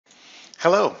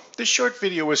Hello, this short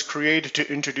video was created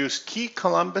to introduce key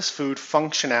ColumbusFood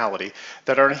functionality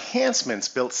that are enhancements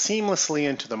built seamlessly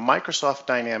into the Microsoft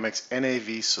Dynamics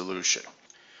NAV solution.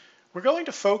 We're going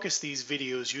to focus these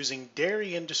videos using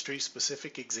dairy industry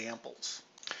specific examples.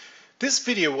 This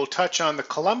video will touch on the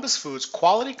ColumbusFood's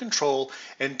quality control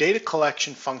and data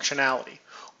collection functionality.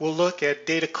 We'll look at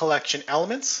data collection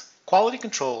elements, quality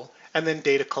control, and then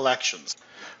data collections.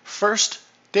 First,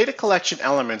 data collection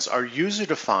elements are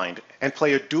user-defined and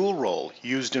play a dual role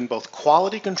used in both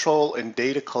quality control and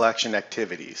data collection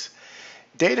activities.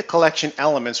 Data collection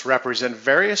elements represent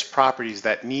various properties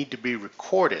that need to be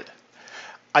recorded.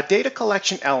 A data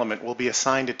collection element will be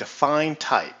assigned a defined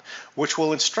type, which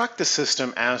will instruct the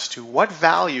system as to what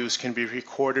values can be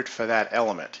recorded for that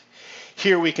element.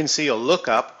 Here we can see a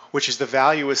lookup, which is the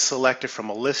value is selected from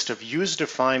a list of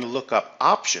user-defined lookup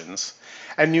options,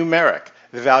 and numeric.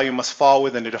 The value must fall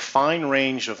within a defined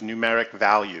range of numeric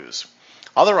values.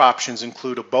 Other options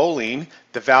include a boolean.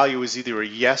 The value is either a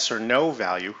yes or no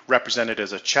value, represented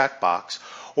as a checkbox,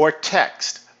 or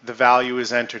text. The value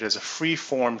is entered as a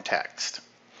free-form text.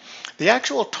 The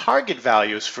actual target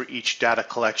values for each data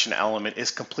collection element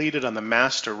is completed on the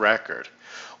master record.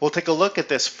 We'll take a look at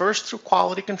this first through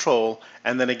quality control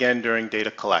and then again during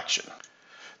data collection.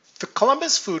 The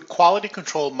ColumbusFood Quality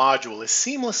Control module is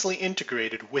seamlessly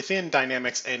integrated within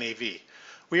Dynamics NAV.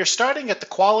 We are starting at the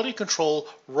Quality Control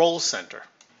Role Center.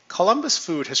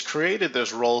 ColumbusFood has created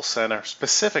this role center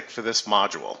specific for this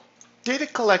module. Data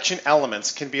collection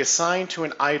elements can be assigned to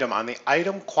an item on the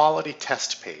Item Quality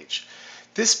Test page.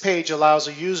 This page allows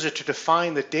a user to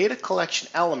define the data collection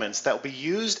elements that will be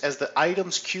used as the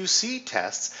item's QC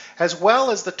tests, as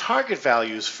well as the target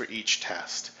values for each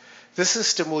test. The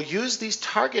system will use these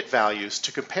target values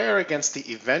to compare against the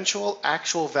eventual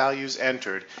actual values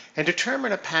entered and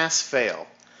determine a pass-fail.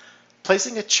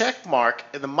 Placing a check mark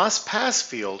in the must pass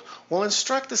field will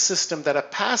instruct the system that a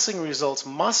passing results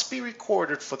must be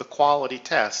recorded for the quality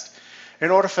test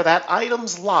in order for that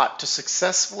item's lot to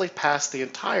successfully pass the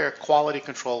entire quality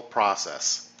control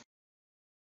process.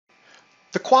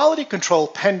 The quality control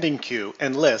pending queue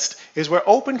and list is where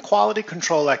open quality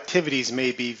control activities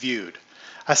may be viewed.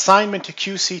 Assignment to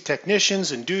QC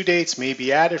technicians and due dates may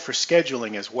be added for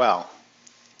scheduling as well.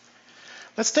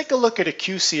 Let's take a look at a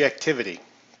QC activity.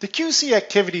 The QC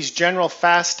Activities General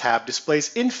Fast tab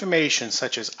displays information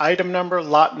such as item number,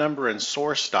 lot number, and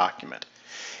source document.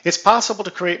 It's possible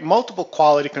to create multiple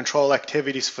quality control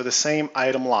activities for the same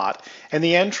item lot, and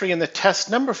the entry in the test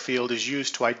number field is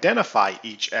used to identify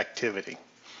each activity.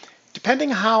 Depending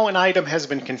how an item has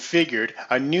been configured,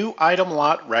 a new item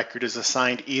lot record is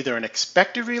assigned either an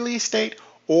expected release date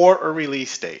or a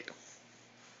release date.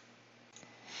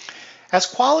 As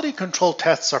quality control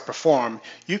tests are performed,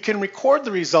 you can record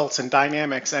the results in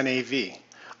Dynamics NAV.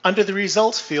 Under the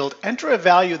results field, enter a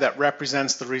value that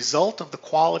represents the result of the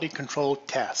quality control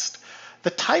test. The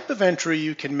type of entry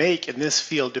you can make in this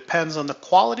field depends on the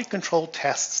quality control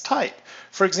test's type.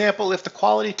 For example, if the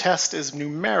quality test is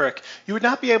numeric, you would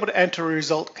not be able to enter a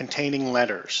result containing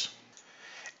letters.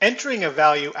 Entering a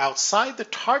value outside the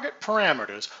target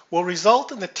parameters will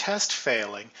result in the test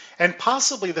failing and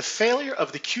possibly the failure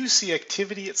of the QC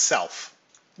activity itself.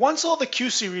 Once all the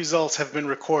QC results have been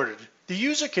recorded, the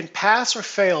user can pass or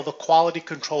fail the quality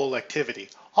control activity.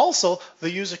 Also,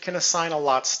 the user can assign a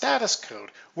lot status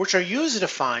code, which are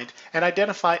user-defined and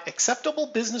identify acceptable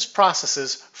business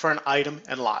processes for an item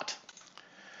and lot.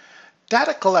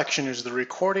 Data collection is the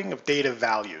recording of data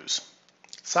values.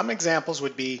 Some examples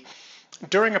would be,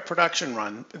 during a production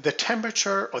run, the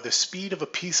temperature or the speed of a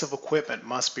piece of equipment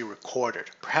must be recorded,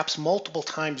 perhaps multiple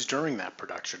times during that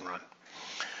production run.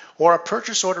 Or a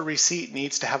purchase order receipt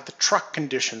needs to have the truck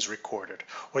conditions recorded,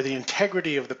 or the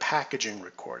integrity of the packaging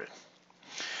recorded.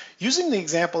 Using the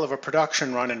example of a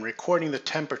production run and recording the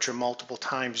temperature multiple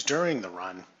times during the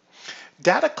run,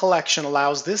 data collection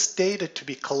allows this data to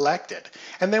be collected,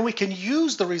 and then we can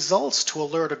use the results to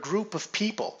alert a group of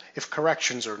people if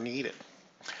corrections are needed.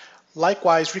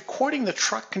 Likewise, recording the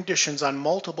truck conditions on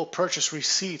multiple purchase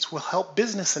receipts will help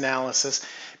business analysis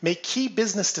make key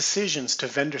business decisions to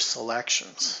vendor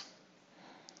selections.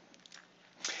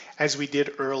 As we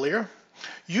did earlier,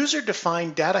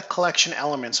 user-defined data collection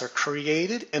elements are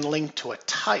created and linked to a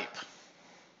type.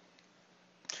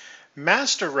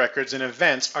 Master records and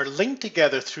events are linked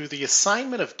together through the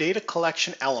assignment of data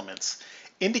collection elements,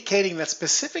 indicating that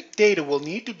specific data will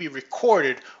need to be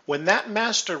recorded when that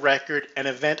master record and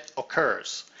event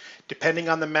occurs. Depending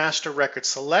on the master record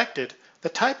selected, the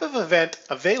type of event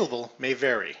available may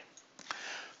vary.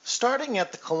 Starting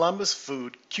at the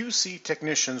ColumbusFood QC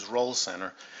Technicians Role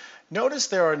Center, notice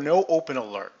there are no open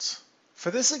alerts. For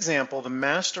this example, the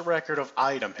master record of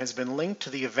item has been linked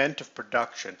to the event of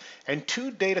production, and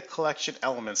two data collection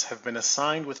elements have been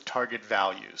assigned with target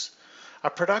values.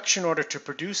 A production order to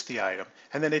produce the item,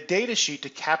 and then a data sheet to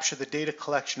capture the data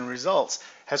collection results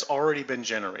has already been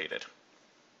generated.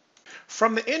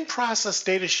 From the in-process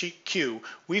datasheet queue,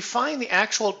 we find the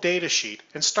actual datasheet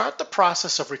and start the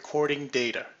process of recording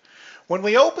data. When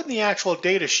we open the actual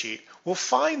datasheet, we'll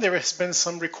find there has been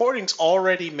some recordings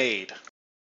already made.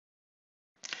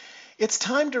 It's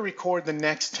time to record the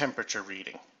next temperature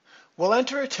reading. We'll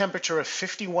enter a temperature of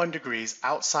 51 degrees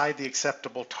outside the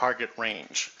acceptable target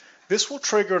range. This will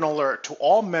trigger an alert to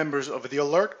all members of the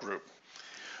alert group.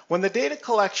 When the data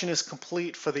collection is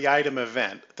complete for the item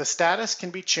event, the status can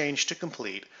be changed to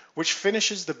complete, which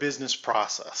finishes the business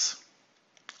process.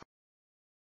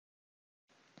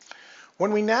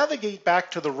 When we navigate back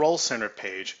to the Role Center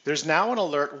page, there's now an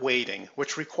alert waiting,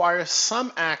 which requires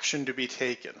some action to be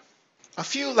taken. A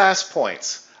few last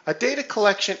points. A data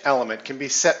collection element can be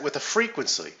set with a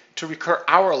frequency to recur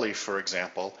hourly, for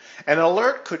example, and an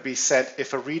alert could be sent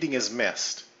if a reading is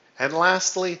missed. And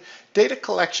lastly, data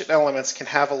collection elements can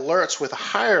have alerts with a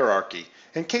hierarchy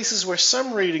in cases where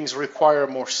some readings require a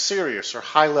more serious or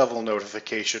high-level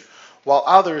notification, while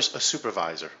others a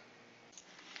supervisor.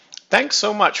 Thanks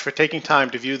so much for taking time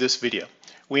to view this video.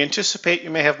 We anticipate you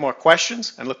may have more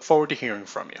questions and look forward to hearing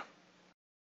from you.